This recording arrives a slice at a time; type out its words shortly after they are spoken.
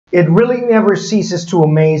It really never ceases to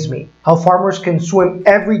amaze me how farmers can swim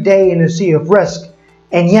every day in a sea of risk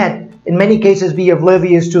and yet, in many cases, be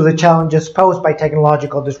oblivious to the challenges posed by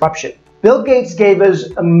technological disruption. Bill Gates gave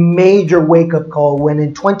us a major wake-up call when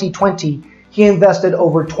in 2020, he invested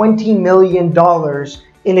over $20 million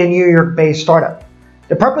in a New York-based startup.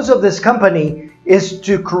 The purpose of this company is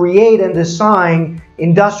to create and design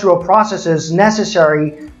industrial processes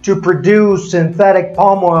necessary to produce synthetic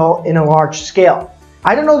palm oil in a large scale.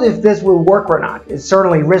 I don't know if this will work or not. It's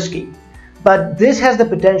certainly risky, but this has the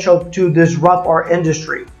potential to disrupt our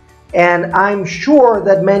industry. And I'm sure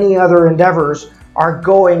that many other endeavors are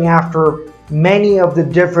going after many of the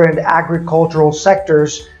different agricultural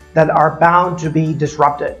sectors that are bound to be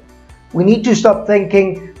disrupted. We need to stop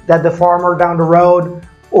thinking that the farmer down the road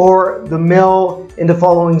or the mill in the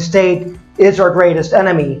following state is our greatest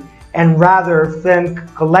enemy, and rather think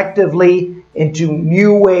collectively into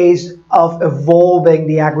new ways of evolving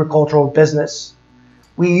the agricultural business.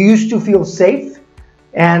 We used to feel safe,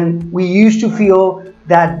 and we used to feel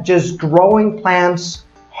that just growing plants,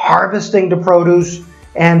 harvesting the produce,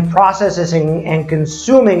 and processing and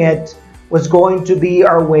consuming it was going to be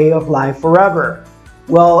our way of life forever.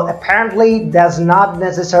 Well, apparently that's not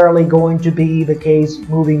necessarily going to be the case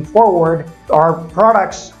moving forward. Our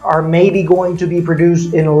products are maybe going to be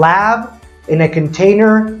produced in a lab, in a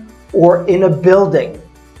container, or in a building.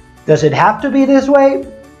 Does it have to be this way?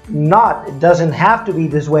 It doesn't have to be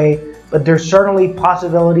this way, but there's certainly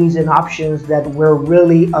possibilities and options that were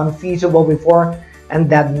really unfeasible before and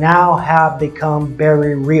that now have become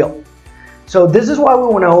very real. So this is why we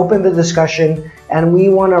want to open the discussion, and we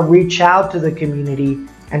want to reach out to the community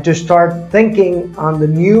and to start thinking on the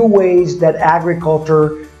new ways that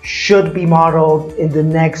agriculture should be modeled in the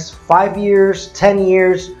next 5 years, 10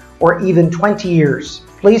 years, or even 20 years.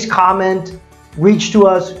 Please comment, reach to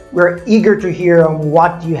us. We're eager to hear on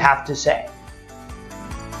what you have to say.